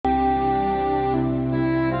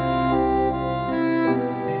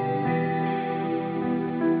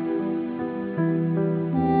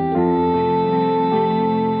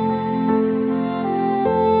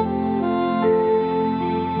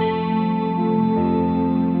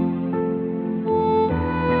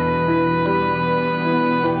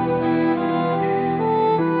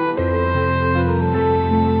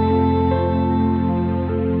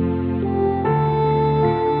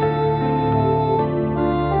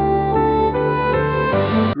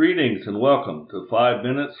Greetings and welcome to 5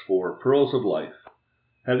 Minutes for Pearls of Life.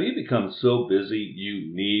 Have you become so busy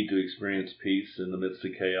you need to experience peace in the midst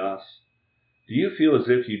of chaos? Do you feel as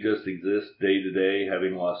if you just exist day to day,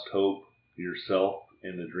 having lost hope for yourself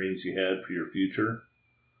and the dreams you had for your future?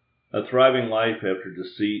 A thriving life after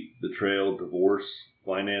deceit, betrayal, divorce,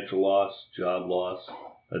 financial loss, job loss,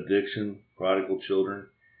 addiction, prodigal children,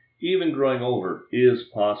 even growing older is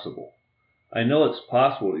possible. I know it's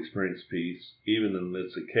possible to experience peace, even in the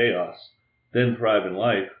midst of chaos, then thrive in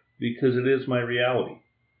life, because it is my reality.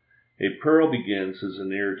 A pearl begins as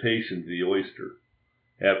an irritation to the oyster.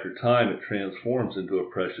 After time, it transforms into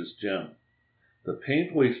a precious gem. The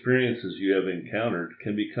painful experiences you have encountered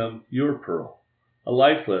can become your pearl, a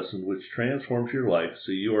life lesson which transforms your life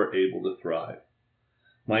so you are able to thrive.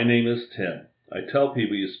 My name is Tim. I tell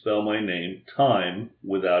people you spell my name, Time,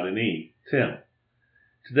 without an E, Tim.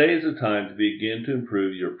 Today is the time to begin to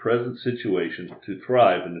improve your present situation to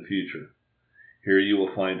thrive in the future. Here you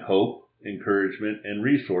will find hope, encouragement, and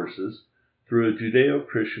resources through a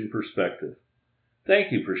Judeo-Christian perspective.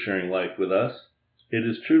 Thank you for sharing life with us. It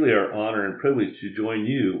is truly our honor and privilege to join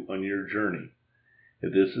you on your journey.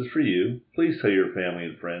 If this is for you, please tell your family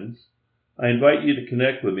and friends. I invite you to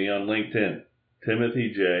connect with me on LinkedIn,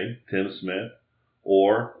 Timothy J. Tim Smith,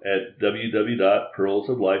 or at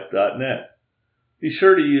www.pearlsoflife.net. Be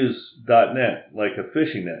sure to use .net like a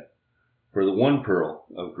fishing net for the one pearl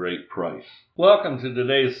of great price. Welcome to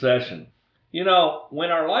today's session. You know,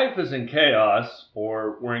 when our life is in chaos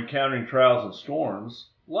or we're encountering trials and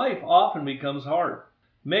storms, life often becomes hard.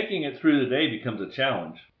 Making it through the day becomes a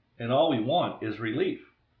challenge, and all we want is relief.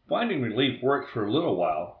 Finding relief works for a little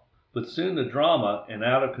while, but soon the drama and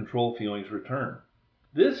out-of-control feelings return.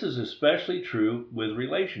 This is especially true with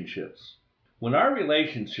relationships. When our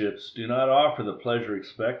relationships do not offer the pleasure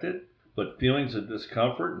expected, but feelings of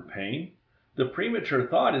discomfort and pain, the premature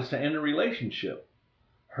thought is to end a relationship.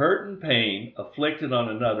 Hurt and pain inflicted on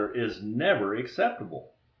another is never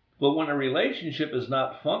acceptable. But when a relationship is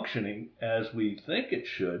not functioning as we think it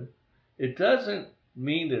should, it doesn't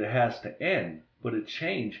mean that it has to end, but a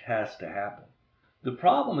change has to happen. The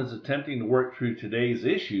problem is attempting to work through today's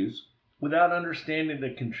issues without understanding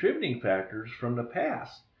the contributing factors from the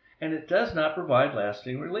past, and it does not provide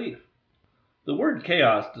lasting relief. The word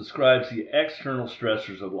chaos describes the external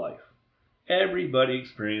stressors of life. Everybody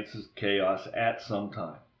experiences chaos at some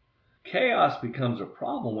time. Chaos becomes a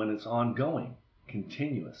problem when it's ongoing,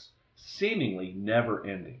 continuous, seemingly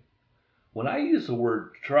never-ending. When I use the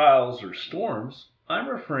word trials or storms, I'm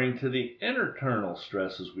referring to the internal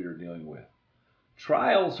stresses we are dealing with.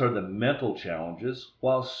 Trials are the mental challenges,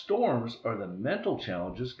 while storms are the mental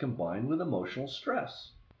challenges combined with emotional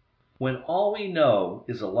stress. When all we know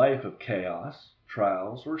is a life of chaos,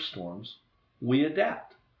 trials, or storms, we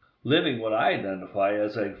adapt, living what I identify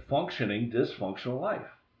as a functioning dysfunctional life.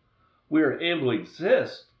 We are able to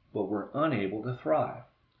exist, but we're unable to thrive.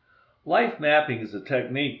 Life mapping is a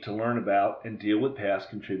technique to learn about and deal with past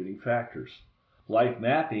contributing factors. Life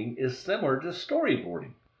mapping is similar to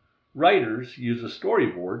storyboarding. Writers use a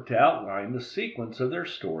storyboard to outline the sequence of their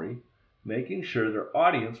story, making sure their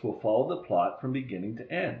audience will follow the plot from beginning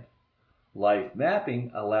to end. Life mapping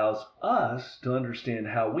allows us to understand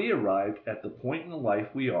how we arrived at the point in life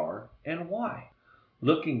we are and why.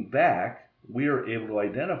 Looking back, we are able to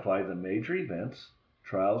identify the major events,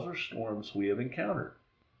 trials, or storms we have encountered.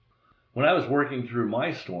 When I was working through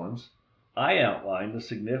my storms, I outlined the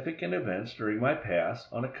significant events during my past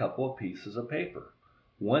on a couple of pieces of paper.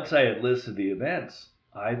 Once I had listed the events,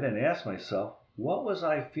 I then asked myself, what was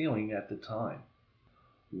I feeling at the time?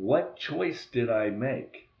 What choice did I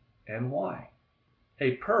make? And why?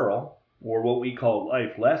 A pearl, or what we call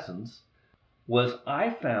life lessons, was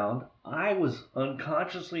I found I was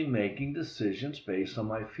unconsciously making decisions based on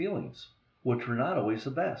my feelings, which were not always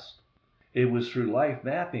the best. It was through life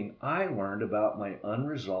mapping I learned about my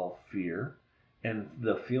unresolved fear and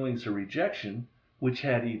the feelings of rejection which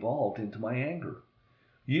had evolved into my anger.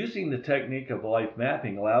 Using the technique of life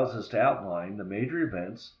mapping allows us to outline the major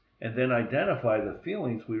events and then identify the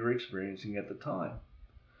feelings we were experiencing at the time.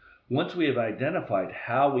 Once we have identified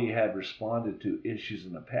how we had responded to issues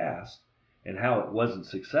in the past and how it wasn't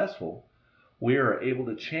successful, we are able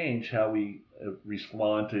to change how we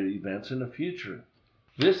respond to events in the future.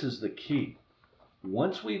 This is the key.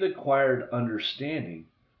 Once we've acquired understanding,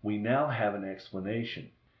 we now have an explanation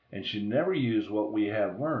and should never use what we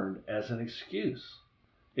have learned as an excuse.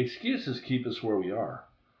 Excuses keep us where we are.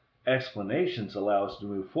 Explanations allow us to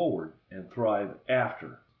move forward and thrive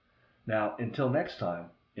after. Now, until next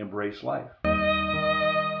time, embrace life.